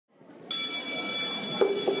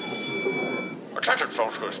Attention Film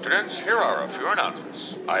School students, here are a few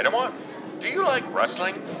announcements. Item 1, do you like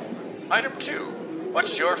wrestling? Item 2,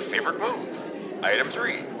 what's your favorite move? Item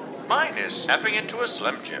 3, mine is snapping into a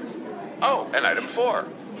Slim Jim. Oh, and item 4,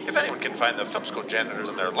 if anyone can find the Film School Janitors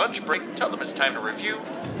on their lunch break, tell them it's time to review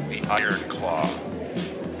The Iron Claw.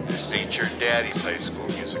 This ain't your daddy's high school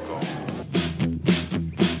musical.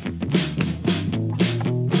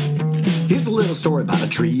 Here's a little story about a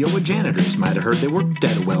trio of janitors. Might have heard they worked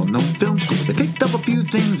at a well-known film school. They picked up a few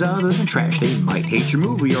things other than trash. They might hate your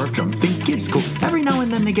movie or if drunk think it's cool. Every now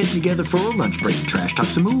and then they get together for a lunch break. Trash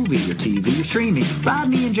talks a movie or TV or streaming.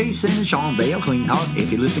 Rodney and Jason and Sean, they'll clean house.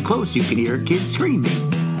 If you listen close, you can hear kids screaming.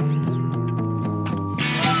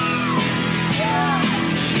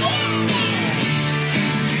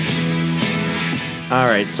 All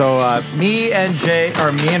right, so me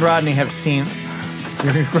and Rodney have seen.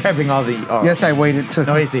 You're grabbing all the. Oh, yes, I waited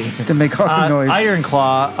noisy to make all the noise. Iron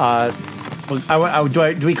Claw.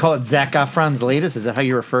 Do we call it Zac Efron's latest? Is that how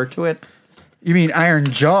you refer to it? You mean Iron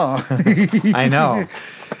Jaw? I know,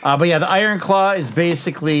 but yeah, the Iron Claw is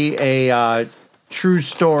basically a true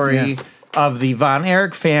story of the Von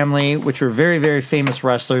Erich family, which were very, very famous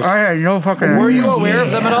wrestlers. I had no fucking. Were you aware of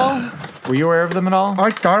them at all? Were you aware of them at all?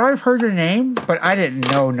 I thought I've heard their name, but I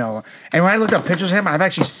didn't know. No. And when I looked up pictures of him, I've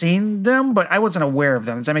actually seen them, but I wasn't aware of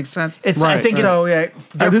them. Does that make sense? It's right. I think so. Yeah,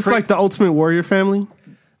 are this like the Ultimate Warrior family?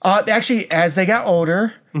 Actually, as they got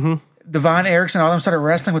older, the Von Erichs and all them started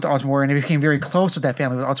wrestling with the Ultimate Warrior, and they became very close with that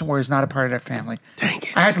family. But the Ultimate Warrior is not a part of that family. Dang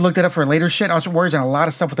it! I had to look that up for later shit. Ultimate Warrior's done a lot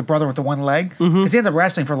of stuff with the brother with the one leg because he ended up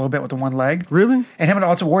wrestling for a little bit with the one leg. Really? And him and the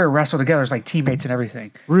Ultimate Warrior wrestled together as like teammates and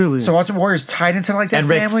everything. Really? So Ultimate Warrior's tied into like that and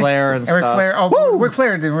family. Ric Flair and Ric stuff. Flair. Ric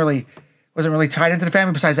Flair wasn't really tied into the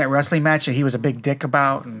family besides that wrestling match that he was a big dick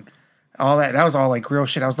about and all that. That was all like real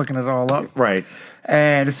shit. I was looking it all up. Right.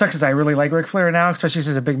 And it sucks because I really like Ric Flair now, especially since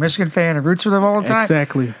he's a big Michigan fan and roots for them all the time.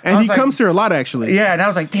 Exactly. And he comes here a lot, actually. Yeah, and I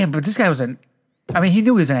was like, damn, but this guy was he knew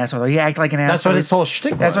he was an asshole, though. He acted like an asshole. That's what his whole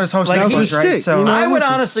shtick was. That's what his whole shtick was, right? So I would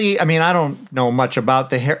honestly, I don't know much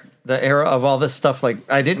about the era of all this stuff. Like,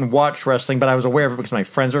 I didn't watch wrestling, but I was aware of it because my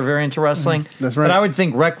friends were very into wrestling. That's right. But I would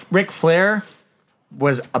think Ric Flair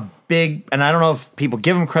was a big, and I don't know if people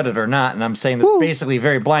give him credit or not, and I'm saying this basically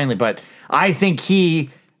very blindly, but I think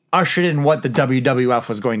he ushered in what the WWF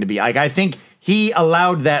was going to be. Like, I think he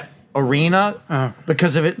allowed that arena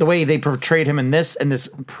because of it, the way they portrayed him in this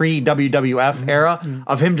pre-WWF era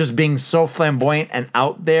of him just being so flamboyant and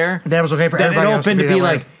out there. That was okay for everybody it else opened to be that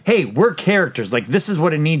like, hey, we're characters. Like, this is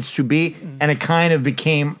what it needs to be. And it kind of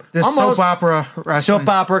became this almost soap opera wrestling. Soap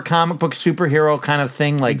opera, comic book, superhero kind of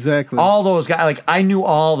thing. Like, exactly. All those guys. Like, I knew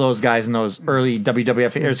all those guys in those early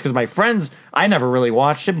WWF eras because my friends, I never really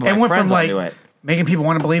watched it, but my friends all knew it. Making people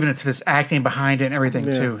want to believe in it to this acting behind it and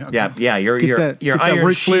everything too. Okay. Yeah. Your Iron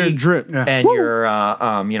Ric Flair Sheik drip. and your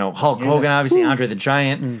Hulk Hogan, obviously Andre the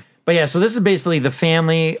Giant. But yeah, so this is basically the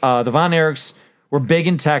family. The Von Erichs were big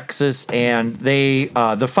in Texas, and they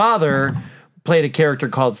the father played a character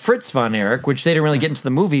called Fritz Von Erich, which they didn't really get into the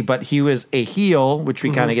movie, but he was a heel, which we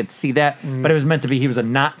kind of get to see that. But it was meant to be he was a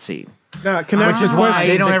Nazi. Which is why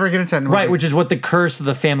they don't ever get into that movie. Right, which is what the curse of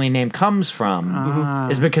the family name comes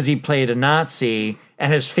from, is because he played a Nazi,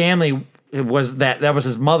 and his family was that was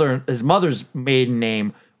his mother. His mother's maiden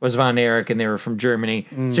name was Von Erich, and they were from Germany.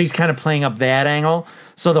 So he's kind of playing up that angle.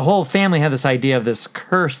 So the whole family had this idea of this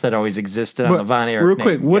curse that always existed on the Von Erich real name.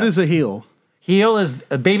 quick, what is a heel? Heel is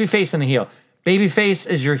a babyface and a heel. Babyface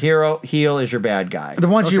is your hero. Heel is your bad guy. The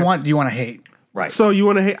ones you want to hate. Right. So you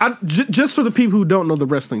want to hate just for the people who don't know the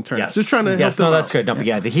wrestling terms. Yes. Just trying to help them out. That's good. No, but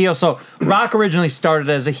yeah, the heel. So Rock originally started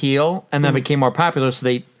as a heel and then became more popular. So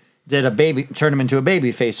they did turned him into a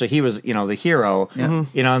baby face. So he was, the hero. Yeah.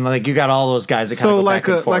 And like you got all those guys that kind of go back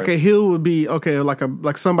and forth. like a heel would be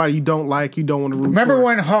like somebody you don't like, you don't want to root Remember for.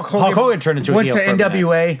 when Hulk Hogan turned into a went heel to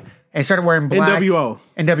NWA and started wearing black?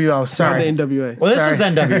 NWO, sorry. Not the NWA. Well, this was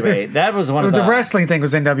NWA. That was one of the wrestling thing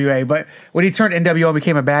was NWA, but when he turned NWO and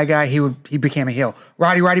became a bad guy, he became a heel.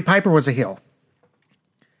 Roddy Piper was a heel.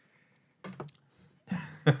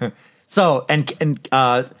 So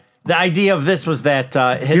the idea of this was that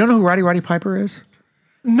you don't know who Roddy Piper is?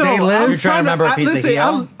 No, you're trying to remember if he's a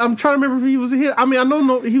heel. I'm trying to remember if he was a heel. I mean, I don't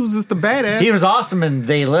know. He was just a badass. He was awesome in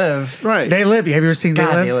They Live. Right. They Live. Have you ever seen They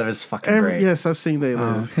Live? They Live is fucking great. Yes, I've seen They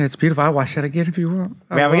Live. Okay, it's beautiful. I'll watch that again if you want.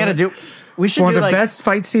 Yeah, we got to do. We should one do of the best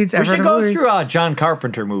fight scenes ever. We should go through John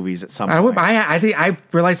Carpenter movies at some point. I think I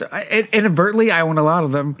realized inadvertently I own a lot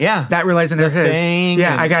of them. Yeah, not realizing they're his.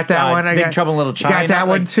 Yeah, I got that one. I Big Trouble in Little China. Got that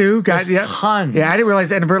one too. Got tons. Yeah, I didn't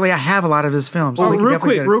realize inadvertently I have a lot of his films. Well, real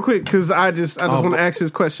quick, because I just want to ask this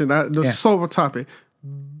question. The sober topic.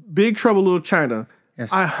 Big Trouble in Little China.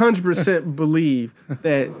 Yes. I 100% believe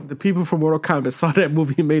that the people from Mortal Kombat saw that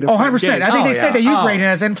movie and made a 100%. I think they said they used Raiden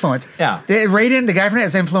as influence. Yeah. Raiden, the guy from it,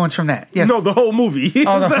 as influence from that. Yes. No, the whole movie.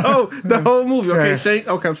 Oh, the whole movie. Okay, Yeah. Shane.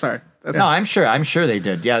 Okay, I'm sorry. No, I'm sure they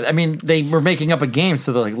did. Yeah, I mean, they were making up a game,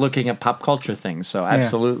 so they're like looking at pop culture things. So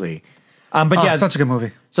absolutely. But yeah, such a good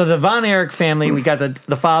movie. So the Von Erich family, we got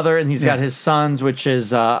the father, and he's got his sons, which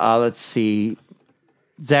is let's see,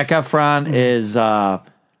 Zac Efron is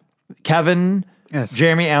Kevin. Yes.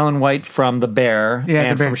 Jeremy Allen White from The Bear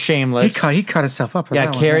and from Shameless. He cut himself up.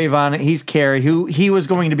 Yeah, Carrie Von. He's Carrie, who he was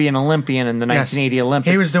going to be an Olympian in the 1980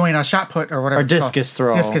 Olympics. He was doing a shot put or whatever. Or discus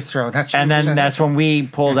throw. Discus throw. That's when we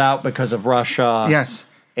pulled out because of Russia. Yes.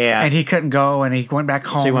 And he couldn't go, and he went back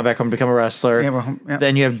home. So he went back home to become a wrestler. Yeah.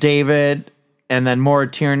 Then you have David, and then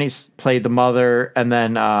Maura Tierney played the mother, and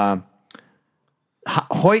then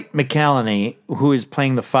Hoyt McCallany, who is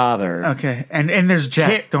playing the father. Okay, and there's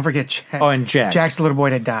Jack. Don't forget Jack. Oh, and Jack. Jack's the little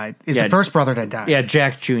boy that died. He's the first brother that died. Yeah,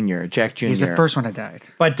 Jack Jr. He's the first one that died.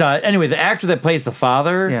 But anyway, the actor that plays the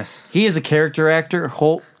father, he is a character actor.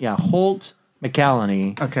 Holt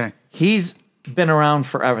McCallany. Okay. He's been around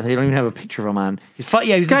forever. They don't even have a picture of him on. He's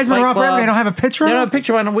This guy's been around forever. They don't have a picture of him? They don't have a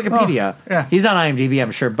picture of him on Wikipedia. Oh, yeah. He's on IMDb,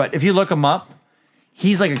 I'm sure. But if you look him up,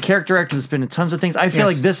 he's like a character actor that's been in tons of things. I feel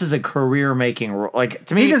like this is a career-making role. Like,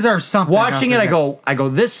 to me, he deserves something. Watching it, I go,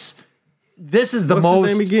 this is the What's most.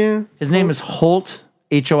 His name again? His name is Holt.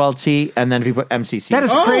 HOLT, and then if you put MCC. That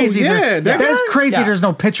is crazy. Yeah, that is crazy. Yeah. There's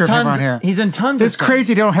no picture of him on here. He's in tons It's of stuff.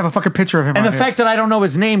 crazy they don't have a fucking picture of him And on the here. fact that I don't know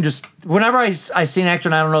his name, just whenever I see an actor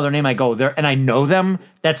and I don't know their name, I go there and I know them.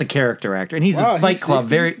 That's a character actor, and he's in Fight Club.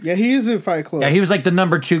 60? Yeah, he is in Fight Club. Yeah, he was like the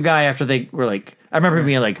number 2 guy after they were like. I remember him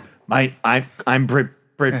being like, I'm Brit,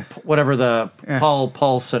 whatever the Paul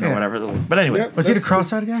Paulson or whatever. But anyway, Yep. was he the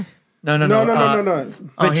cross-eyed guy? No.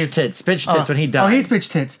 Bitch tits when he died. Oh, he's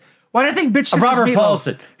bitch tits. Why do I think bitch tits Robert was Meatloaf?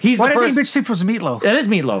 Paulson. Why do I think bitch tits was Meatloaf? That is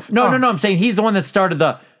Meatloaf. No. I'm saying he's the one that started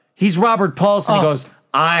he's Robert Paulson. He goes,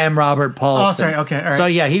 I am Robert Paulson. Oh, sorry. Okay. All right. So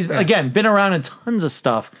yeah, he's again been around in tons of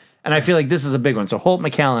stuff, and I feel like this is a big one. So Holt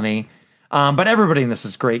McCallany, but everybody in this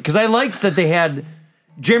is great because I liked that they had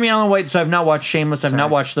Jeremy Allen White. So I've not watched Shameless. I've not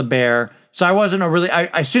watched The Bear. So I wasn't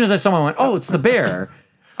as soon as I saw him, I went, oh, it's The Bear.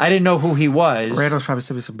 I didn't know who he was. Randall's probably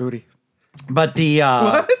sent me some booty. But the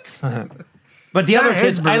What? But the other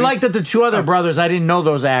kids, I like that the 2 other brothers, I didn't know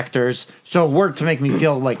those actors, so it worked to make me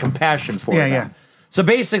feel like compassion for them. Yeah. So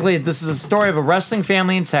basically, this is a story of a wrestling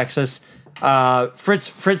family in Texas.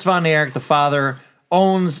 Fritz Von Erich, the father,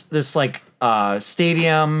 owns this like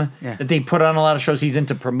stadium that they put on a lot of shows. He's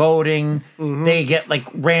into promoting. Mm-hmm. They get like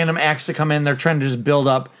random acts to come in. They're trying to just build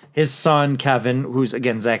up his son Kevin, who's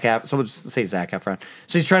again Zac Efron. So we'll just say Zac Efron.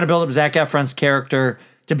 So he's trying to build up Zac Efron's character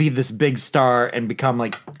to be this big star and become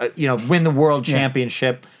like win the world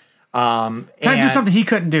championship. Kind of do something he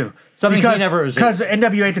couldn't do. Something he never was. Because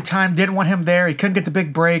NWA at the time didn't want him there. He couldn't get the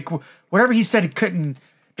big break. Whatever he said, he couldn't.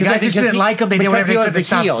 The guys just didn't like him. They did whatever they could to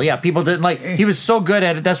stop. Heel. Yeah, people didn't like. He was so good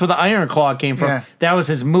at it. That's where the Iron Claw came from. Yeah. That was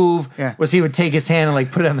his move. Yeah. Was he would take his hand and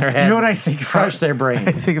like put it on their head. You know what I think? Crush their brain.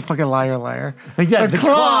 I think of fucking liar. Yeah, the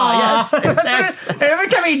claw. Yes. Every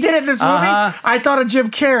time he did it in this movie, I thought of Jim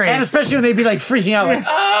Carrey. And especially when they'd be like freaking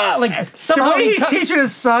out, like somehow the way he's teaching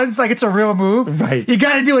his sons like it's a real move. Right. You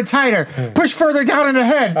got to do it tighter. Push further down in the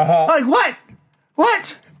head. Like what?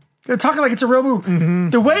 What? They're talking like it's a real move.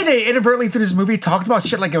 Mm-hmm. The way they inadvertently through this movie talked about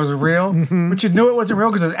shit like it was real, but you knew it wasn't real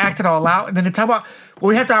because it was acted all out. And then they talk about, well,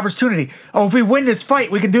 we have the opportunity. Oh, if we win this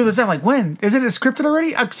fight, we can do this. I'm like, when? Isn't it scripted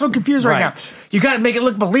already? I'm so confused right now. You got to make it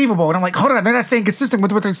look believable. And I'm like, hold on, they're not staying consistent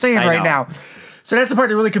with what they're saying right now. So that's the part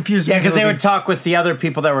that really confused me. Yeah, because they would talk with the other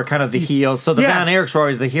people that were kind of the heels. So the Von Erichs were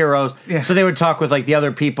always the heroes. Yeah. So they would talk with like the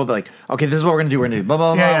other people. They're like, okay, this is what we're going to do. We're going to do blah,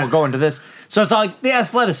 blah, blah. We'll go into this. So it's all like the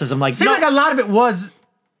athleticism. Like, seems like a lot of it was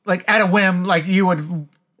like at a whim, like you would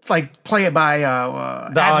like play it by the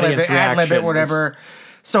audience ad-lib it, whatever.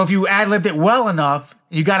 So if you ad-libbed it well enough,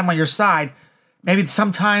 you got them on your side. Maybe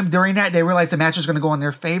sometime during that they realized the match was going to go in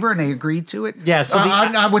their favor and they agreed to it. Yeah, so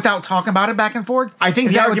without talking about it back and forth. I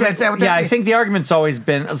think I think the argument's always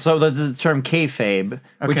been so the term kayfabe,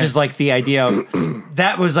 which is like the idea of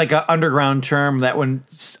that was like an underground term that when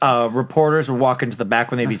reporters would walk into the back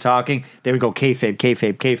when they'd be talking, they would go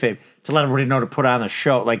kayfabe to let everybody know to put on the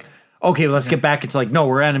show. Like, okay, let's get back into like, no,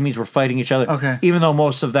 we're enemies, we're fighting each other. Okay, even though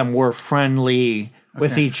most of them were friendly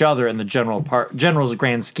with each other in the general's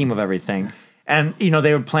grand scheme of everything. And,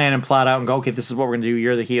 they would plan and plot out and go, okay, this is what we're going to do.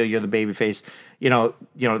 You're the heel. You're the baby face. We're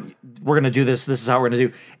going to do this. This is how we're going to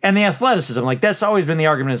do. And the athleticism, like that's always been the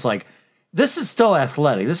argument. It's like, this is still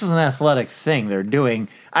athletic. This is an athletic thing they're doing.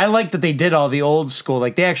 I like that they did all the old school.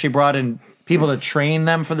 Like they actually brought in people to train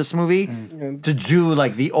them for this movie to do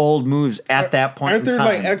like the old moves at that point. Aren't there in time.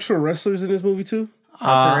 like extra wrestlers in this movie too?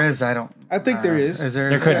 There is. I think there is.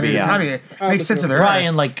 There could be. Probably it makes sense if there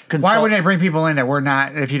Brian, are. like, why wouldn't they bring people in that we're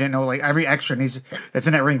not? If you didn't know, like every extra that's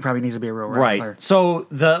in that ring probably needs to be a real wrestler. Right. So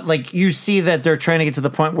you see that they're trying to get to the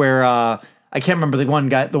point where I can't remember the one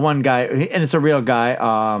guy, and it's a real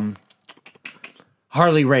guy.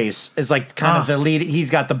 Harley Race is like kind of the lead. He's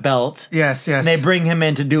got the belt. Yes. And they bring him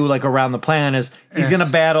in to do like around the plan. He's going to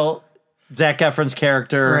battle Zac Efron's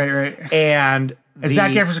character. Right. And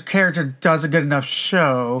Zac Efron's character does a good enough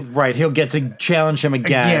show. Right. He'll get to challenge him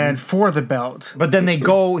again for the belt. But then he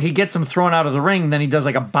gets him thrown out of the ring. Then he does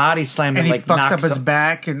like a body slam and he like fucks up his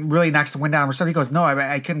back and really knocks the wind out of him. So he goes, no,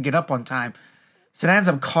 I couldn't get up on time. So that ends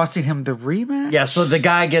up costing him the rematch. Yeah, so the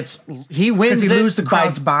guy he wins. Does he lose the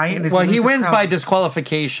crowd's buy-in? Well, he wins by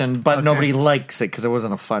disqualification, but nobody likes it because it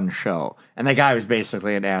wasn't a fun show. And the guy was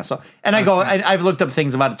basically an asshole. And I've looked up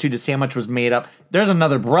things about it too to see how much was made up. There's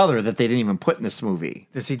another brother that they didn't even put in this movie.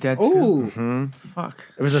 Is he dead too? Ooh. Fuck.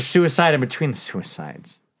 It was a suicide in between the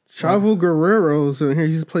suicides. Chavo Guerrero's in here.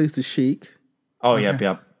 He plays the Sheik. Oh,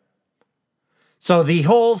 yep. So the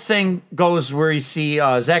whole thing goes where you see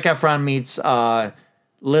Zac Efron meets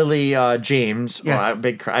Lily James. Yes. Well, I have a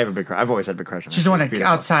big crush. I've always had a big crush on her. She's the one that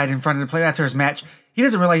outside in front of the play after his match. He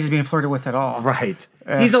doesn't realize he's being flirted with at all. Right.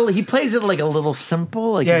 He plays it like a little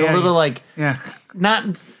simple. Like he's a little like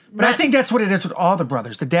not. But I think that's what it is with all the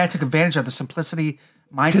brothers. The dad took advantage of the simplicity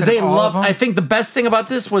mindset. Because they of all love. of them. I think the best thing about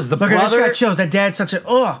this was the Look, I just brother. got chills. That dad's such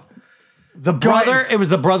a The brother, it was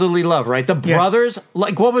the brotherly love, right? The brothers,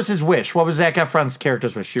 like, what was his wish? What was Zac Efron's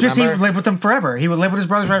character's wish? Just remember? he would live with them forever. He would live with his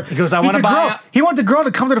brothers forever. He goes, I want to buy. He wanted the girl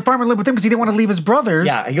to come to the farm and live with him because he didn't want to leave his brothers.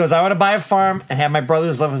 Yeah, he goes, I want to buy a farm and have my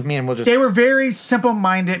brothers live with me, and we'll just. They were very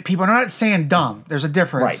simple-minded people. I'm not saying dumb. There's a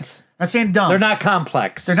difference. Right. I'm not saying dumb. They're not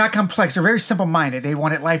complex. They're not complex. They're very simple-minded. They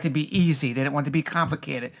wanted life to be easy. They didn't want it to be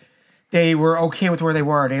complicated. They were okay with where they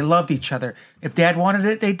were. They loved each other. If Dad wanted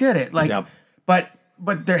it, they did it. Like,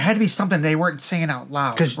 But there had to be something they weren't saying out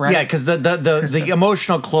loud, right? Yeah, because the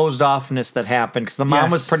emotional closed offness that happened, because the mom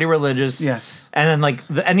was pretty religious. Yes. And then, like,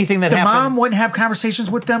 anything that happened. The mom wouldn't have conversations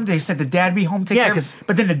with them. They said the dad be home, take care of it.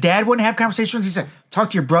 But then the dad wouldn't have conversations. He said, talk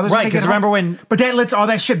to your brothers. Right, because remember when. But that lets all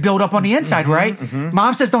that shit build up on the inside, right?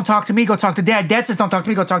 Mom says, don't talk to me, go talk to dad. Dad says, don't talk to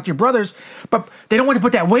me, go talk to your brothers. But they don't want to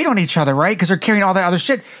put that weight on each other, right? Because they're carrying all that other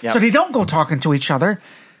shit. Yep. So they don't go talking to each other.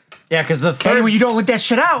 Yeah, because the third. And when you don't let that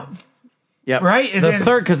shit out. Yep. Right?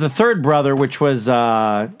 The third brother, which was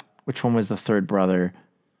which one was the third brother?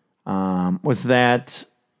 Was that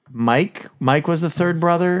Mike? Mike was the third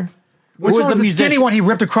brother. Which one was the skinny one? He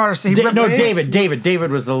ripped across. David.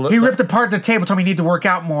 David was the. He ripped apart the table. Told me he needed to work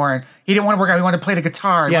out more, and he didn't want to work out. He wanted to play the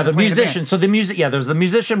guitar. Yeah, the musician. So the music. Yeah, there's the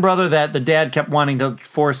musician brother that the dad kept wanting to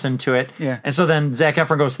force into it. Yeah. And so then Zac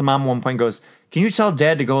Efron goes to the mom at one point and goes, "Can you tell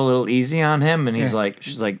Dad to go a little easy on him?" And she's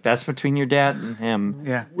like, "That's between your dad and him."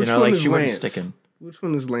 Yeah. Which one is she Lance? wouldn't stick him. Which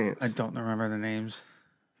one is Lance? I don't remember the names.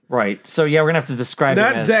 Right. So yeah, we're gonna have to describe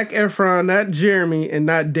not him as, Zac Efron, not Jeremy, and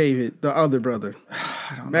not David, the other brother.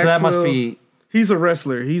 I don't know. So that must be. He's a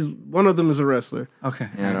wrestler. One of them is a wrestler. Okay.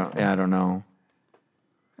 I don't know. I don't know.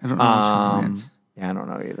 Yeah, I don't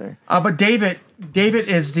know either. But David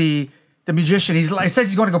is the musician. He says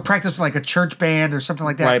he's going to go practice with like a church band or something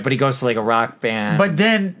like that. Right, but he goes to like a rock band. But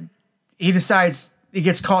then he decides he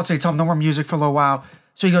gets called, so he tells him no more music for a little while.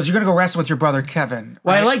 So he goes, "You're going to go wrestle with your brother Kevin."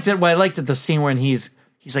 Well, I liked it. The scene when he's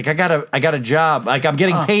like, I got a job. Like, I'm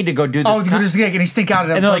getting paid to go do this. Oh, to do this gig, and he sneak out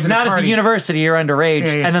of it. And they're like, not at the university, you're underage.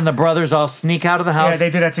 Yeah. And then the brothers all sneak out of the house. Yeah,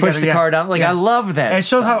 they did that together. Push the car down. Like, I love that. And it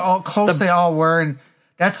shows how close they all were, and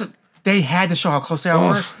they had to show how close they all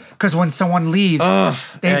were. Because when someone leaves,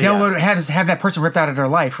 they would have that person ripped out of their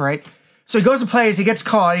life, right? So he goes and plays. He gets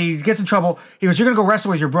caught. He gets in trouble. He goes, "You're going to go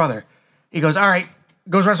wrestle with your brother." He goes, "All right."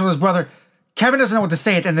 Goes wrestle with his brother. Kevin doesn't know what to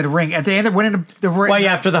say at the end of the ring. At the end of winning the ring. Well,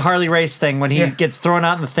 yeah, after the Harley Race thing, when he gets thrown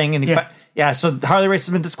out in the thing, and so Harley Race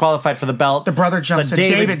has been disqualified for the belt. The brother jumps in.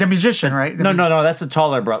 David, the musician, right? No, that's the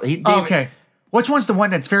taller brother. Okay. Which one's the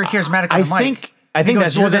one that's very charismatic on the mic? I think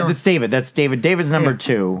that's David. That's David. David's number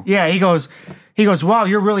 2. Yeah, he goes, "Wow,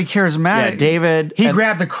 you're really charismatic." Yeah, David. He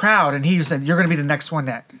grabbed the crowd and he said, "You're going to be the next one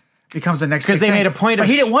that becomes the next big thing." Because they made a point of... But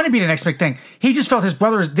he didn't want to be the next big thing. He just felt his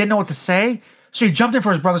brothers didn't know what to say. So he jumped in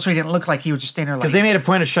for his brother so he didn't look like he was just standing there like... Because they made a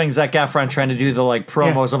point of showing Zac Efron trying to do the like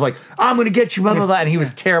promos of like, "I'm going to get you, blah, blah, blah." And he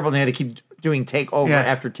was terrible and they had to keep doing take over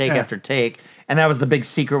after take after take. And that was the big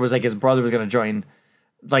secret, was like his brother was going to join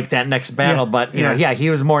like that next battle. But, you know, he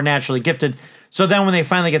was more naturally gifted. So then when they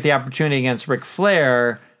finally get the opportunity against Ric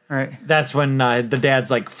Flair... Right. That's when the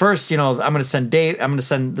dad's like, first, I'm going to send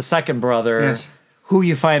the second brother, who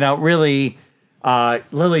you find out really,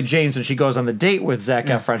 Lily James, when she goes on the date with Zac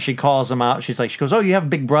Efron, she calls him out. She goes, oh, you have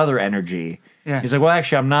big brother energy. Yeah. He's like, well,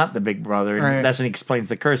 actually, I'm not the big brother. And Right. that's when he explains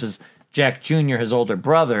the curses. Jack Jr., his older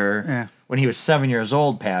brother, when he was 7 years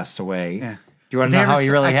old, passed away. Yeah. Do you want to know how he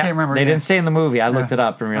really I can't remember. They didn't say in the movie. I looked it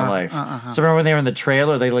up in real life. So remember when they were in the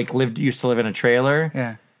trailer? They used to live in a trailer.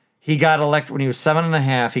 Yeah. He got when he was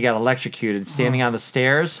 7.5. He got electrocuted standing on the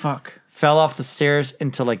stairs. Fuck. Fell off the stairs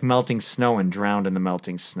into melting snow and drowned in the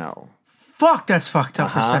melting snow. Fuck, that's fucked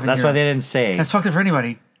up for 7 years. That's why they didn't say. That's fucked up for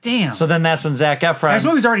anybody. Damn. So then that's when Zac Efron. This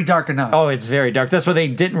movie's already dark enough. Oh, it's very dark. That's why they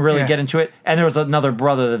didn't really get into it. And there was another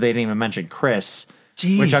brother that they didn't even mention, Chris.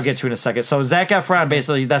 Jeez. Which I'll get to in a second. So Zac Efron,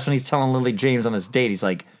 basically, that's when he's telling Lily James on this date.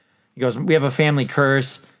 He goes, we have a family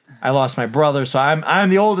curse. I lost my brother, so I'm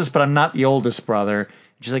the oldest, but I'm not the oldest brother.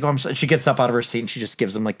 She's like, oh, I'm sorry. She gets up out of her seat and she just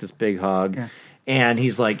gives him this big hug. Yeah. And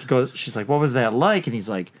she's like, what was that like? And he's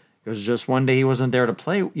like, it was just one day he wasn't there to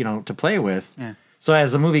play with. Yeah. So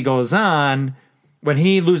as the movie goes on, when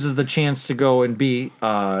he loses the chance to go and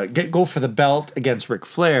go for the belt against Ric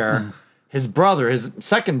Flair, his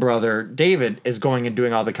second brother, David, is going and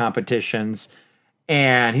doing all the competitions,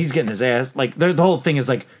 and he's getting his ass. The whole thing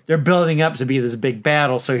is they're building up to be this big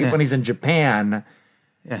battle. So when he's in Japan,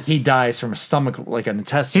 he dies from a stomach, an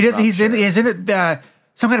intestine. He's in it.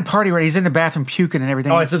 Some kind of party where he's in the bathroom puking and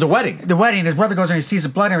everything. Oh, it's at the wedding. The wedding. His brother goes in, he sees the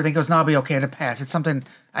blood and everything. He goes, no, I'll be okay. It'll pass. It's something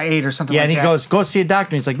I ate or something like that. Yeah, and he goes, go see a doctor.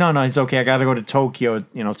 And he's like, no, he's okay. I got to go to Tokyo,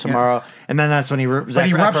 tomorrow. Yeah. And then that's when he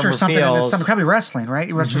ruptures something in his stomach. Probably wrestling, right?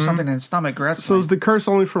 He ruptures something in his stomach wrestling. So is the curse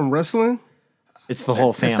only from wrestling? It's the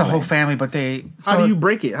whole family. It's the whole family, but How do you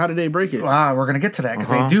break it? How do they break it? We're going to get to that because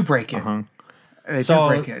they do break it. They do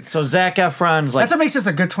break it. So Zac Efron's that's what makes this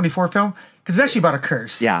a good 24 film because it's actually about a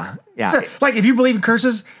curse. Yeah. If you believe in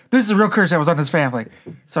curses, this is a real curse that was on this family.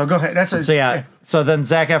 So go ahead. So then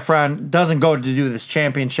Zac Efron doesn't go to do this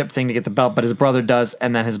championship thing to get the belt, but his brother does,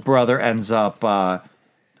 and then his brother ends up.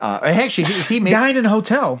 Actually, he dying in a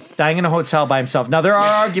hotel. Dying in a hotel by himself. Now there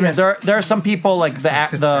are arguments. There are some people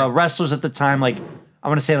the wrestlers at the time, I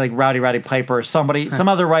want to say Rowdy Piper or some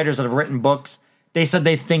other writers that have written books. They said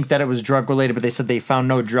they think that it was drug related, but they said they found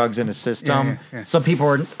no drugs in his system. Yeah. Some people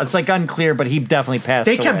were, it's unclear, but he definitely passed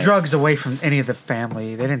away. They kept drugs away from any of the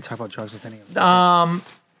family. They didn't talk about drugs with any of them.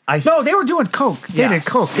 No, they were doing coke. They did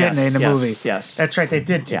coke, didn't they, in the movie? Yes. That's right, they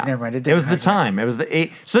did. Yeah. Never mind. It was the time. It was the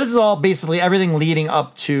 8. So this is all basically everything leading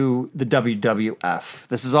up to the WWF.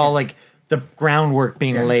 This is all the groundwork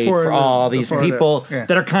being laid for all these people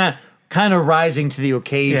that are kind of rising to the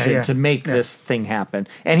occasion to make this thing happen.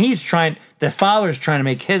 And the father's trying to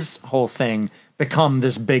make his whole thing become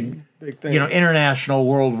this big thing. International,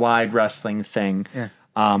 worldwide wrestling thing. Yeah.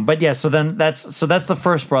 So that's the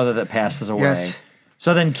first brother that passes away. Yes.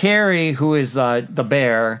 So then Kerry, who is the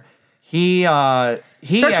bear, he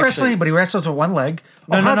starts wrestling, but he wrestles with one leg.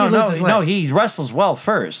 No, he wrestles well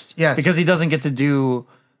first. Yes. Because he doesn't get to do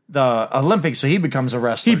the Olympics, so he becomes a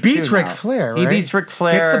wrestler. He beats Ric Flair, right? He beats Ric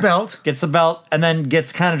Flair. Gets the belt, and then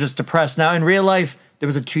gets kind of just depressed. Now, in real life, there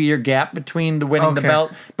was a 2-year gap between the winning the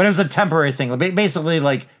belt, but it was a temporary thing. Basically,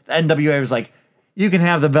 the NWA was you can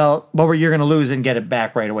have the belt, but you're going to lose and get it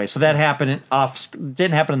back right away. So that happened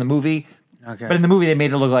didn't happen in the movie. Okay. But in the movie, they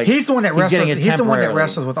made it look like he's the one that wrestles. He's the one that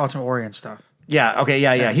wrestles with Ultimate Warrior and stuff. Yeah. Okay.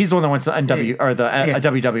 Yeah. He's the one that went to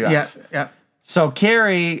WWF. Yeah. So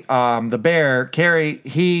Kerry, the bear,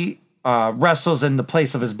 he wrestles in the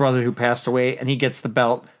place of his brother who passed away, and he gets the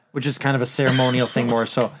belt, which is kind of a ceremonial thing more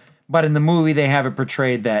so. But in the movie, they have it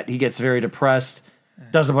portrayed that he gets very depressed,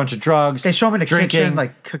 does a bunch of drugs. They show him in the drinking,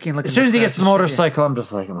 kitchen, cooking. As soon as he gets the motorcycle, I'm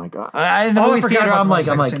just like, oh my god! In the movie theater, I'm like,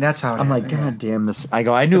 that's how. I'm like, god damn this! I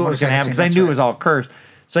knew it was going to happen because I knew it was all cursed.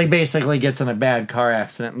 So he basically gets in a bad car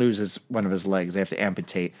accident, loses one of his legs. They have to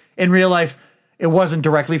amputate. In real life, it wasn't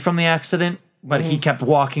directly from the accident, but he kept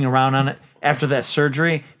walking around on it after that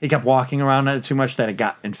surgery. He kept walking around on it too much that it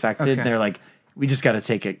got infected. And they're like, we just got to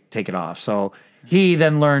take it off. So he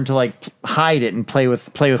then learned to hide it and play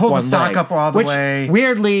with Pull one the sock leg, up all the way.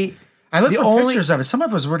 Weirdly, I looked for pictures of it. Some of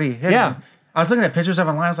it was really hidden. Yeah. I was looking at pictures of it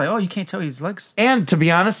online. I was like, oh, you can't tell his legs. And to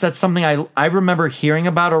be honest, that's something I remember hearing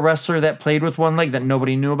about a wrestler that played with one leg that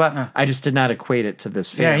nobody knew about. I just did not equate it to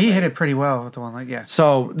this family. Yeah, he hit it pretty well with the one leg, yeah.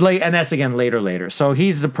 So, and that's again later. So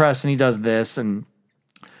he's depressed and he does this. And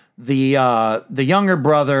the younger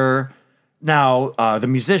brother, now the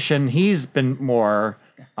musician, he's been more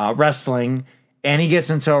wrestling. And he gets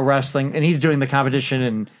into a wrestling, and he's doing the competition,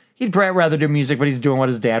 and he'd rather do music, but he's doing what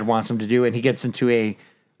his dad wants him to do. And he gets into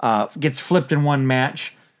gets flipped in one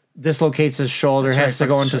match, dislocates his shoulder, has to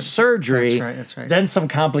go into surgery. That's right. Then some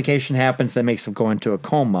complication happens that makes him go into a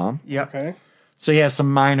coma. Yep. Okay. So he has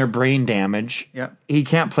some minor brain damage. Yep. He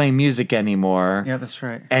can't play music anymore. Yeah, that's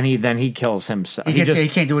right. And then he kills himself. He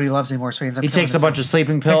can't do what he loves anymore, so he ends up. He takes a bunch of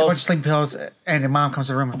sleeping pills. Takes a bunch of sleeping pills, and the mom comes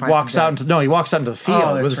to the room and finds Walks him out dead. he walks out into the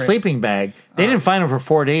field with a sleeping bag. They didn't find him for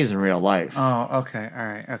 4 days in real life. Oh, okay, all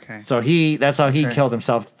right, okay. So that's how he killed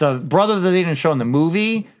himself. The brother that they didn't show in the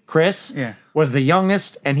movie, Chris, was the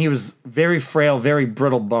youngest, and he was very frail, very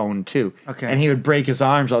brittle bone too. Okay. And he would break his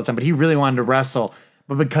arms all the time, but he really wanted to wrestle.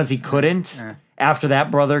 But because he couldn't, after that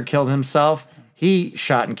brother killed himself, he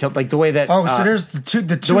shot and killed, like the way that. Oh, so there's the two.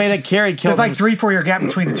 The way that Carrie killed. There's like 3-4 year gap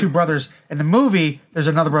between the two brothers. In the movie, there's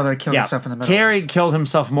another brother that killed himself in the middle. Carrie killed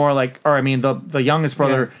himself more the youngest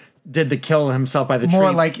brother did the kill himself by the tree.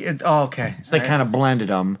 More like it. Oh, okay. So they kind of blended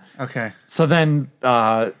them. Okay. So then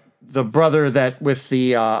the brother that with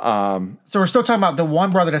the. So we're still talking about the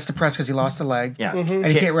one brother that's depressed because he lost a leg. Yeah. And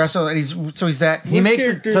he can't wrestle, and he's that. He makes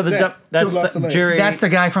it to the. That's the Jerry. That's the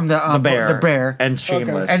guy from the bear. The bear. And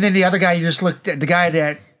Shameless. And then the other guy you just looked at, the guy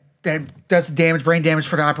that does the damage, brain damage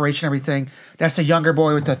for the operation, everything. That's the younger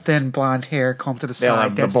boy with the thin blonde hair combed to the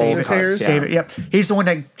side. That's the bold David. cuts, David. Yep. He's the one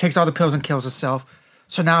that takes all the pills and kills himself.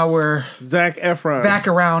 So now we're Zac Efron.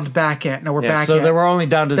 We're back. So they were only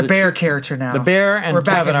down to the bear character now. The bear and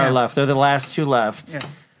Kevin are left. They're the last two left. Yeah.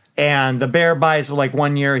 And the bear buys, like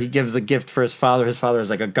 1 year, he gives a gift for his father. His father is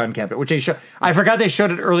like a gun cabinet, which I forgot they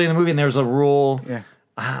showed it early in the movie, and there's a rule. Yeah.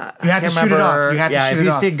 You have to shoot it off. You have to shoot it off. if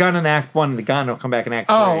you see a gun in Act 1, the gun will come back in Act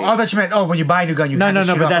 3. Oh, I thought you meant, when you buy a new gun, you have to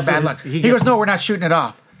shoot it off that's for bad luck. He goes, no, we're not shooting it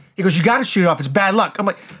off. He goes, you got to shoot it off. It's bad luck. I'm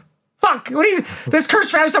like, fuck. What do you? This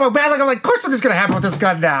cursed family's talking about bad luck. I'm like, of course something's going to happen with this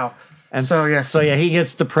gun now. And so he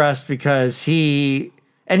gets depressed because he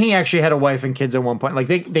actually had a wife and kids at one point. Like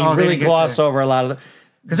they really gloss over a lot of the.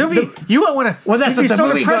 Because you won't want to. Well, that's what the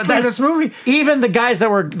movie goes. This movie. Even the guys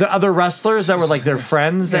that were the other wrestlers that were like their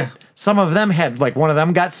friends. That some of them had, like, one of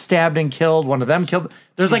them got stabbed and killed. One of them killed.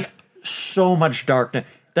 There's like so much darkness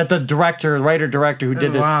that the writer director who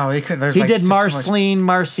did this. Wow, he did Marceline,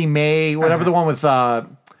 Marcy May, whatever the one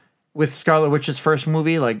with Scarlet Witch's first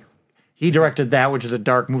movie. Like he directed that, which is a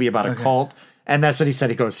dark movie about a cult. And that's what he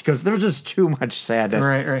said. He goes, there was just too much sadness.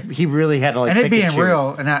 Right. He really had to, like, and it pick being and choose.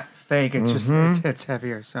 real and not fake, it's just it's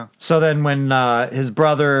heavier. So then when his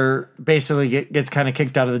brother basically gets kind of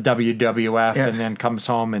kicked out of the WWF and then comes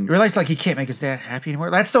home and you realize, like, he can't make his dad happy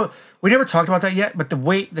anymore. We never talked about that yet, but the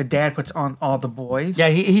weight the dad puts on all the boys. Yeah,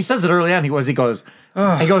 he says it early on. He goes,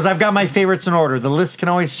 I've got my favorites in order. The list can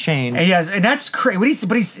always change. And that's crazy.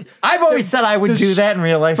 But I've always said I would do that in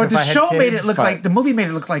real life. But if the I had show kids, made it look like the movie made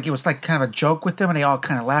it look like it was like kind of a joke with them, and they all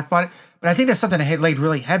kind of laughed about it. But I think that's something that had laid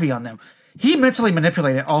really heavy on them. He mentally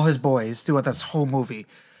manipulated all his boys throughout this whole movie,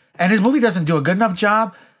 and his movie doesn't do a good enough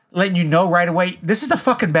job letting you know right away this is the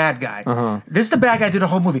fucking bad guy. This is the bad guy through the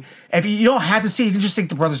whole movie. If you don't have to see, you can just think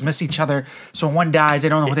the brothers miss each other. So when one dies, they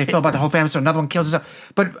don't know what they feel about the whole family. So another one kills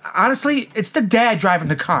himself. But honestly, it's the dad driving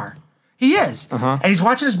the car. He is, and he's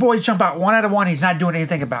watching his boys jump out one out of one. He's not doing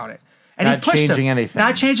anything about it. And not changing anything.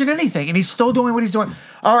 Not changing anything. And he's still doing what he's doing.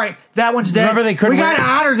 All right, that one's dead. Remember, they couldn't. We got to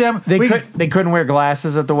honor them. They couldn't wear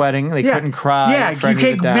glasses at the wedding. They couldn't cry. Yeah, you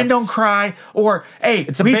can't. Men don't cry. Or hey,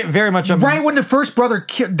 it's very much right when the first brother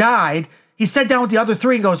died. He sat down with the other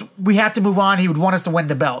three and goes, "We have to move on." He would want us to win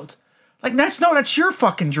the belt. Like that's your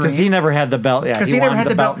fucking dream. Because he never had the belt. Yeah, because he never had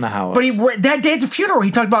the belt in the house. But that day at the funeral,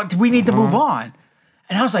 he talked about we need to move on.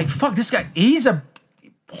 And I was like, "Fuck, this guy. He's a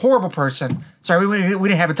horrible person." Sorry,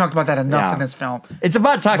 we haven't talked about that enough in this film. It's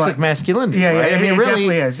about toxic masculinity. Yeah, right? I mean, it really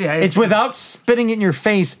definitely is. Yeah, it's without spitting it in your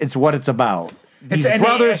face. It's what it's about. These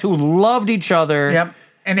brothers who loved each other. Yep,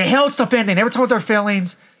 and they held stuff in. They never talked about their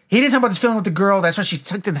feelings. He didn't talk about his feeling with the girl. That's why she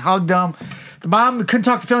took and hugged him. The mom couldn't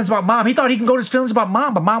talk to feelings about mom. He thought he could go to his feelings about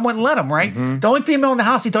mom, but mom wouldn't let him, right? The only female in the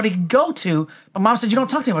house he thought he could go to, but mom said, you don't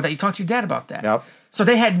talk to me about that. You talk to your dad about that. Yep. So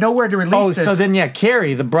they had nowhere to release this. So then,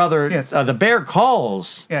 Carrie, the brother, the bear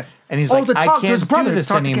calls. Yes. And he's like, I can't do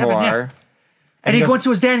this anymore. Kevin, and he goes to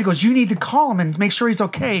his dad and he goes, you need to call him and make sure he's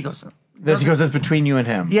okay. He goes, that's between you and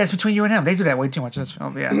him. Yeah, it's between you and him. They do that way too much in this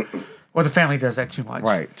film, yeah. Well, the family does that too much.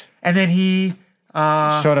 Right. And then he...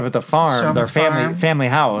 showed up at the farm, their family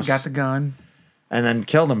house. Got the gun. And then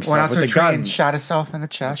killed himself with the gun. And shot himself in the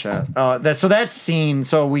chest. So that scene,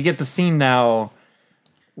 so we get the scene now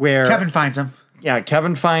where... Kevin finds him. Yeah,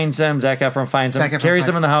 Kevin finds him. Zac Efron finds him. Carries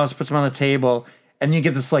him in the house, puts him on the table. And you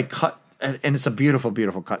get this like cut, and it's a beautiful,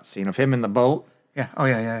 beautiful cut scene of him in the boat. Yeah. Oh,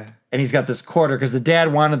 yeah. And he's got this quarter because the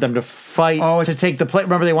dad wanted them to fight to take the place.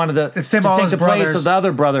 Remember, they wanted to take the place of the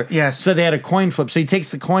other brother. Yes. So they had a coin flip. So he takes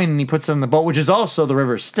the coin and he puts it in the boat, which is also the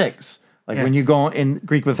river Styx. Like when you go in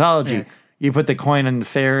Greek mythology, you put the coin on the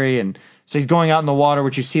ferry. And so he's going out in the water,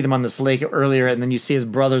 which you see them on this lake earlier. And then you see his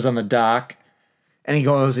brothers on the dock. And he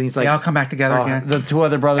goes and he's like, they all come back together again. The two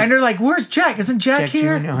other brothers. And they're like, where's Jack? Isn't Jack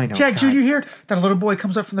here? Jr.? I know, Jack God. Jr. here? Then a little boy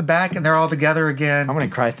comes up from the back and they're all together again. I'm going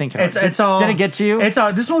to cry thinking It's all. Did it get to you? It's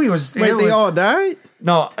all. This movie was. Wait, they all died?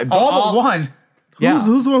 No. all but one. Yeah.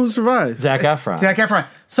 Who's the one who survived? Zac Efron. Zac Efron.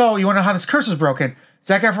 So you want to know how this curse is broken?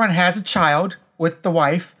 Zac Efron has a child with the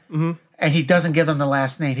wife, and he doesn't give them the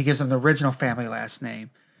last name. He gives them the original family last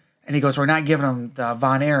name. And he goes, we're not giving them the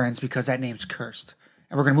Von Ahrens because that name's cursed.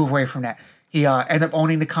 And we're going to move away from that. He ended up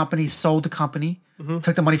owning the company, sold the company,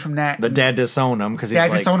 took the money from that. The dad disowned him because he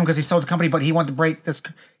disowned him because he sold the company, but he wanted to break this.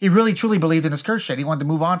 He really, truly believed in this curse shit. He wanted to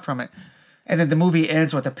move on from it. And then the movie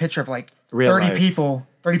ends with a picture of like 30 people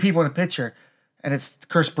in a picture. And it's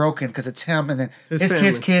curse broken because it's him and then his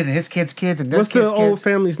kid's kid and his kid's kids and their What's kids' the old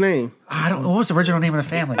family's name? I don't know. What was the original name of the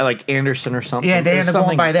family? Like Anderson or something. Yeah, they end up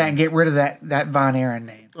going by that and get rid of that Von Aaron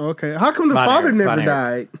name. Okay. How come the father never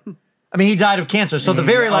died? I mean, he died of cancer. So the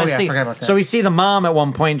very last scene. I forgot about that. So we see the mom at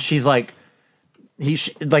one point. She's like,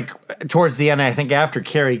 towards the end, I think after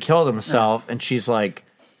Carrie killed himself, and she's like,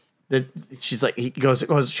 she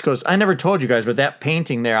goes, I never told you guys, but that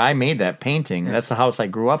painting there, I made that painting. Yeah. That's the house I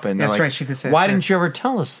grew up in. That's like, right. She did say why didn't you ever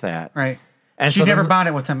tell us that? Right. And she never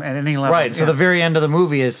bonded with him at any level. Right. So the very end of the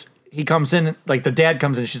movie is he comes in, like the dad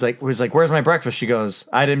comes in. She's like, where's my breakfast? She goes,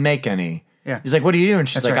 I didn't make any. Yeah. He's like, what are you doing?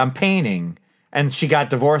 She's That's like, right. I'm painting. And she got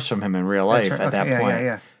divorced from him in real life at that point.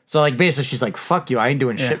 Yeah. So like basically she's like, fuck you, I ain't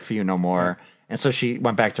doing shit for you no more. Yeah. And so she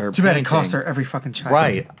went back to her Too painting. bad it cost her every fucking child.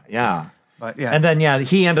 Right, yeah. But yeah. And then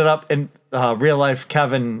he ended up in real life.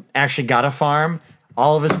 Kevin actually got a farm.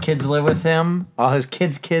 All of his kids live with him. All his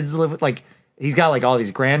kids live with, like, he's got like all these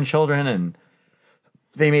grandchildren, and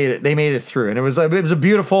they made it through. And it was a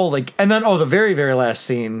beautiful, like, and then the very, very last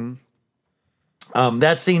scene,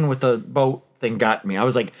 that scene with the boat thing got me. I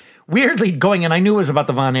was like weirdly going, and I knew it was about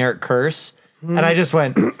the Von Erich curse. And I just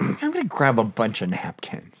went, I'm going to grab a bunch of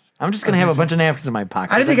napkins. I'm just going to have a bunch of napkins in my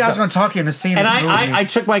pocket. I didn't think I was going to talk you into seeing and this movie. I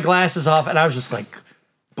took my glasses off, and I was just like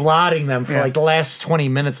blotting them for like the last 20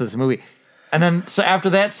 minutes of this movie. And then, so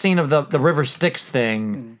after that scene of the River Styx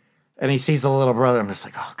thing, and he sees the little brother, I'm just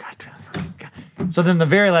like, oh, God. So then the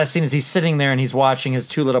very last scene is he's sitting there, and he's watching his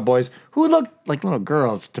two little boys, who looked like little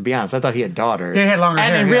girls, to be honest. I thought he had daughters. They had longer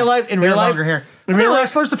hair. And in real life, longer hair. In real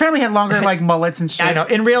wrestlers, the family had longer like mullets and shit. I know.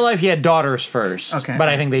 In real life, he had daughters first. Okay. But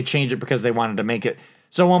I think they changed it because they wanted to make it.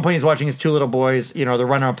 So at one point, he's watching his two little boys. They're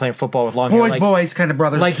running around playing football with long hair. Boys, kind of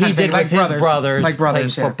brothers. Like he did with his brothers, like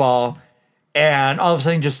brothers, playing football. And all of a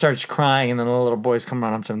sudden, he just starts crying. And then the little boys come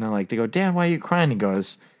around up to him. And they go, Dad, why are you crying? He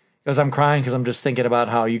goes, I'm crying because I'm just thinking about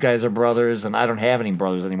how you guys are brothers and I don't have any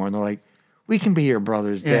brothers anymore. And they're like, we can be your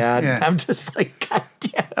brothers, Dad. Yeah. I'm just like, God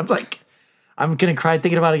damn. I'm like, I'm going to cry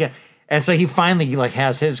thinking about it again. And so he finally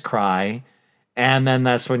has his cry. And then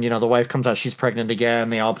that's when, the wife comes out. She's pregnant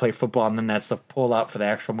again. They all play football. And then that's the pull out for the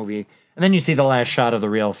actual movie. And then you see the last shot of the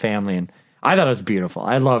real family. And I thought it was beautiful.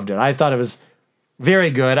 I loved it. I thought it was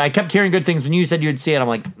very good. I kept hearing good things. When you said you'd see it, I'm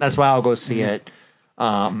like, that's why I'll go see it.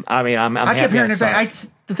 I'm I kept hearing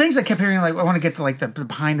the things I kept hearing, like, I want to get to like the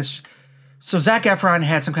behind this. So Zac Efron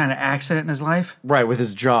had some kind of accident in his life. Right, with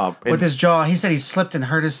his jaw. With his jaw. He said he slipped and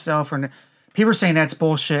hurt himself. And people are saying that's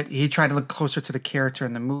bullshit. He tried to look closer to the character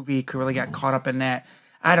in the movie. Really got caught up in that.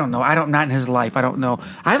 I don't know. Not in his life. I don't know.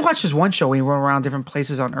 I watched his one show when he went around different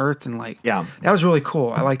places on Earth. And that was really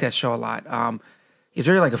cool. I like that show a lot. He's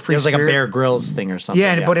very like a free spirit. It was like a Bear Grylls thing or something.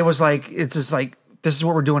 Yeah, but it was like, it's just like, this is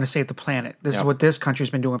what we're doing to save the planet. This is what this country's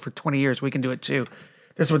been doing for 20 years. We can do it too.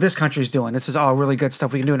 This is what this country's doing. This is all really good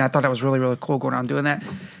stuff we can do. And I thought that was really, really cool going around doing that.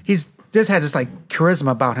 He's just had this like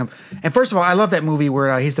charisma about him. And first of all, I love that movie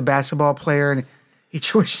where he's the basketball player and he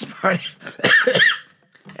switches spots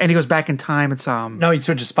and he goes back in time. It's No, he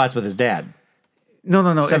switches spots with his dad. No.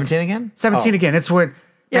 17 again? 17 again. It's when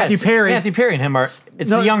Matthew Perry and him are.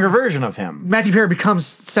 It's the younger version of him. Matthew Perry becomes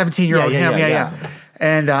 17-year-old him. Yeah.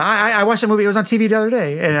 And I watched the movie. It was on TV the other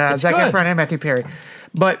day. And Zac Efron and Matthew Perry.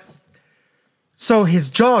 But so his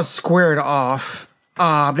jaw's squared off.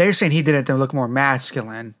 They're saying he did it to look more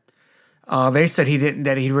masculine. They said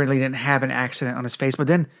that he really didn't have an accident on his face. But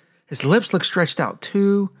then his lips look stretched out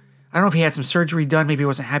too. I don't know if he had some surgery done. Maybe he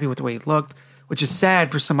wasn't happy with the way he looked, which is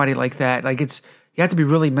sad for somebody like that. Like you have to be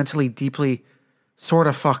really mentally deeply sort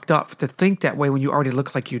of fucked up to think that way when you already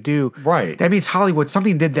look like you do. Right. That means Hollywood,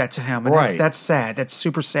 something did that to him. And that's sad. That's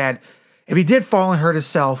super sad. If he did fall and hurt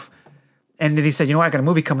himself, and then he said, I got a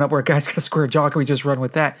movie coming up where a guy's got a square jaw, can we just run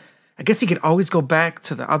with that? I guess he could always go back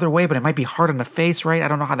to the other way, but it might be hard on the face, right? I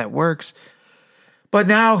don't know how that works. But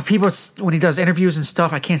now people, when he does interviews and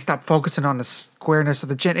stuff, I can't stop focusing on the squareness of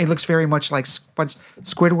the chin. He looks very much like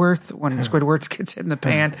Squidward when Squidward gets hit in the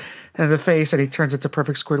pan and the face, and he turns into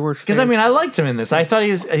perfect Squidward. Because I mean, I liked him in this. I thought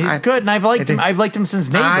he's good, and I've liked him. I've liked him since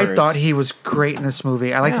Neighbors. I thought he was great in this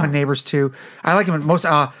movie. I liked him in Neighbors too. I like him in most.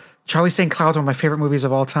 Charlie St. Cloud's one of my favorite movies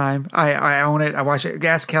of all time. I own it. I watch it.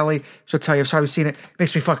 Ask Kelly. She'll tell you. I've probably seen it.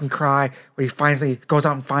 Makes me fucking cry. Where he finally goes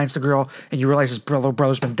out and finds the girl, and you realize his little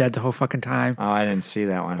brother's been dead the whole fucking time. Oh, I didn't see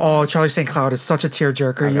that one. Oh, Charlie St. Cloud is such a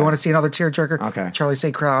tearjerker. Okay. You want to see another tearjerker? Okay. Charlie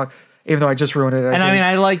St. Cloud. Even though I just ruined it.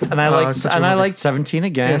 I liked 17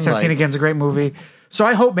 Again. Yeah, 17 Again's a great movie. So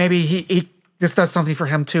I hope maybe he this does something for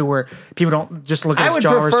him too, where people don't just look at his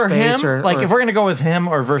jaw or his face. Him, if we're gonna go with him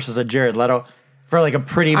or versus a Jared Leto. For like a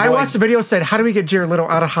pretty boy. I watched the video that said, how do we get Jared Leto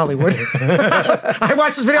out of Hollywood? I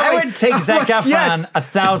watched this video. I would take Zac Efron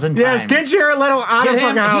 1,000 times. Yes, get Jared Leto out of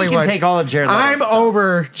fucking Hollywood. He can take all of Jared Leto. I'm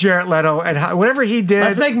over Jared Leto and whatever he did.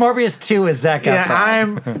 Let's make Morbius 2 with Zac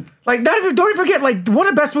Efron. I'm like, don't even forget, like one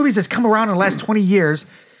of the best movies that's come around in the last 20 years.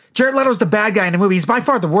 Jared Leto's the bad guy in the movie. He's by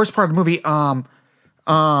far the worst part of the movie.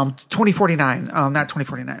 2049. Not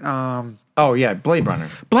 2049. Oh yeah, Blade Runner.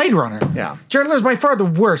 Blade Runner. Yeah. Jared Leto's by far the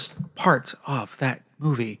worst part of that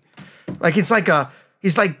movie. Like he's like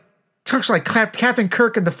talks like Captain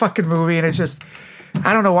Kirk in the fucking movie, and it's just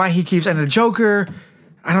I don't know why he keeps and the Joker.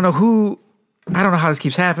 I don't know how this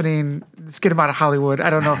keeps happening. Let's get him out of Hollywood. I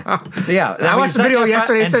don't know. Yeah, I watched the video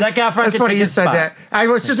yesterday. It says, that's funny you said that. I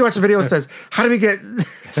was just watching the video. It says, "How do we get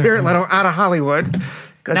Jared Leto out of Hollywood?"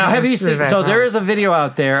 Now, have you seen? So there is a video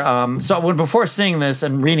out there. Before seeing this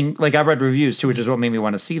and reading, like I read reviews too, which is what made me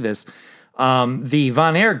want to see this. The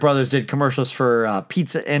Von Erich brothers did commercials for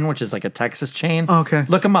Pizza Inn, which is like a Texas chain. Okay,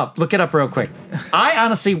 look them up. Look it up real quick. I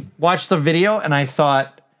honestly watched the video and I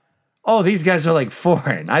thought, oh, these guys are like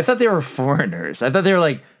foreign. I thought they were foreigners. I thought they were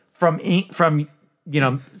like from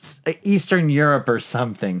Eastern Europe or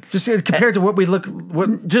something. Just compared to what we look,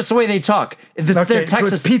 just the way they talk. They're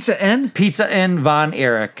Texas. Pizza Inn Von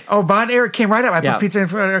Erich. Oh, Von Erich came right up. I put Pizza Inn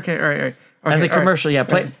for okay, all right. Okay, and the commercial, you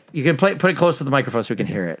can put it close to the microphone so we can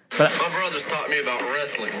hear it. But my brothers taught me about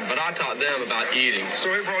wrestling, but I taught them about eating.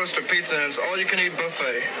 So he brought us to Pizza Inn's all-you-can-eat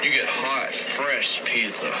buffet. You get hot, fresh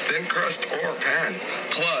pizza, thin crust or pan.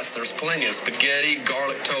 Plus, there's plenty of spaghetti,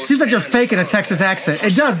 garlic toast. Seems like you're faking a Texas accent.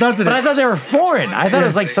 It does, doesn't it? But I thought they were foreign. I thought it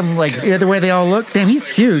was like some the way they all look. Damn, he's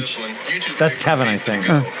huge. That's Kevin, I think.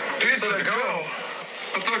 Pizza to go.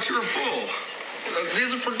 I thought you were full.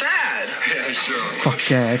 These are for Dad. Yeah, sure. Fuck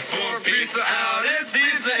Dad. For pizza out, it's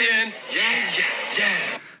Pizza In.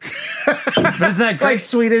 Yeah. But isn't that great? Like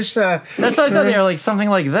Swedish. That's what I thought they were like something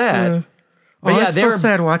like that. But yeah, they were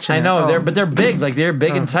sad watching. I know they're big. Like they're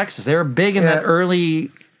big in Texas. They were big in that early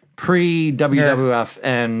pre-WWF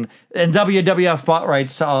and WWF bought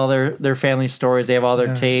rights to all their family stories. They have all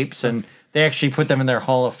their tapes and they actually put them in their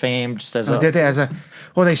Hall of Fame just as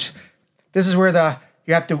this is where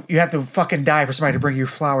you have to fucking die for somebody to bring you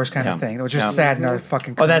flowers kind of thing. It was just sad in our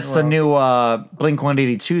fucking. Oh, that's the new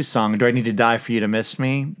Blink-182 song. Do I need to die for you to miss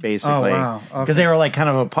me? Basically, because they were like kind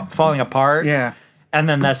of falling apart. Yeah. And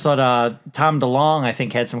then that's what Tom DeLonge, I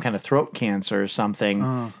think, had some kind of throat cancer or something.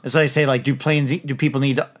 And so they say, like, do people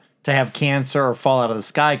need to have cancer or fall out of the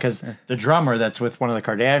sky? Because the drummer that's with one of the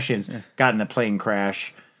Kardashians got in a plane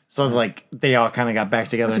crash. So, like, they all kind of got back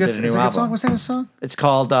together and did a new album. What's that song? It's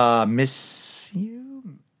called Miss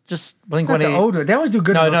You. Just Blink-182. They always do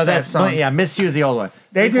good. No, that's song. Miss You is the old one.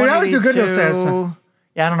 They always do good. Sad song.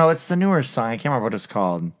 Yeah, I don't know. It's the newer song. I can't remember what it's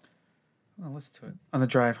called. I'll listen to it on the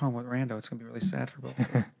drive home with Rando. It's gonna be really sad for both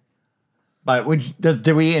of them. But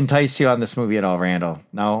did we entice you on this movie at all, Randall?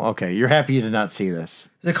 No. Okay, you're happy you did not see this.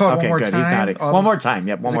 Is it called One More Time? He's nodding. One more time.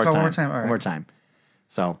 Yep. One more time. One more time. All right. One more time.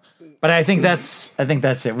 So. But I think that's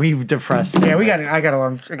it. We've depressed. Yeah, I got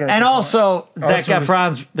along. And also, Zac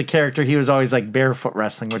Efron's the character. He was always like barefoot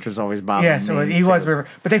wrestling, which was always bothering me. Yeah, so he was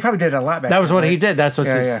barefoot. But they probably did it a lot back. That was what he did. That's what's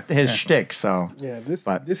his shtick. So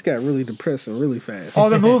this got really depressing really fast. All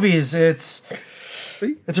the movies, it's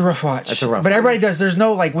a rough watch. It's a rough. But everybody does. There's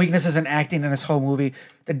no like weaknesses in acting in this whole movie.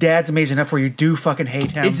 The dad's amazing enough where you do fucking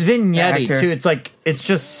hate him. It's vignette too. It's like it's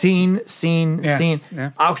just scene. Yeah.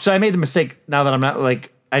 So I made the mistake. Now that I'm not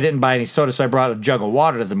like. I didn't buy any soda, so I brought a jug of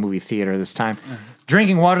water to the movie theater this time.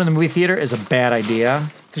 Drinking water in the movie theater is a bad idea.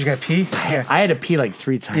 Because you got to pee? Yeah. I had to pee like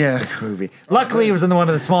 3 times in this movie. Luckily, it was in one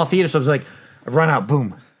of the small theaters, so I was like, run out,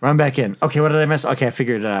 boom, run back in. Okay, what did I miss? Okay, I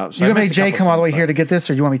figured it out. So you going to make Jay come all the way here to get this,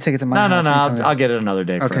 or do you want me to take it to my house? No, I'll get it another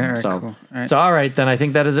day for him. Right, so, cool. All right. So, all right, then I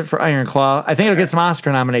think that is it for Iron Claw. I think it'll get some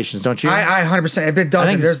Oscar nominations, don't you? I 100%. If it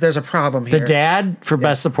doesn't, there's a problem here. The dad for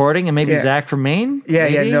Best Supporting, and maybe Zach for Maine? Yeah,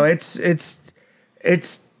 no,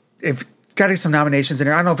 it's got got to get some nominations in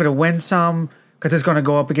there. I don't know if it'll win some because it's going to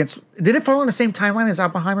go up against. Did it fall in the same timeline as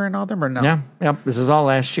Oppenheimer and all them, or no? Yeah, yep. This is all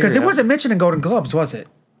last year. Because it wasn't mentioned in Golden Globes, was it?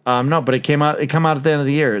 No, but it came out. It come out at the end of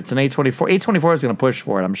the year. It's an A24. A24 is going to push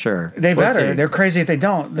for it. I'm sure. They We'll better. see. They're crazy if they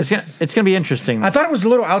don't. It's gonna be interesting. I thought it was a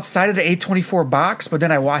little outside of the A24 box, but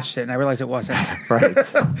then I watched it and I realized it wasn't. Right.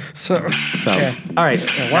 So yeah. All right.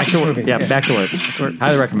 watch Back to this work. movie. Yeah, Yeah. back to work.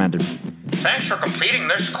 Highly recommended. Thanks for completing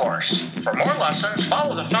this course. For more lessons,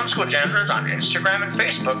 follow the Film School Janitors on Instagram and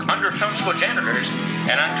Facebook under Film School Janitors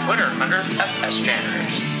and on Twitter under FS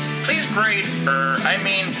Janitors. Please rate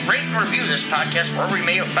and review this podcast wherever we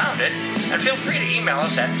may have found it, and feel free to email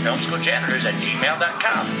us at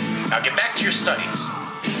filmschooljanitors@gmail.com. Now get back to your studies.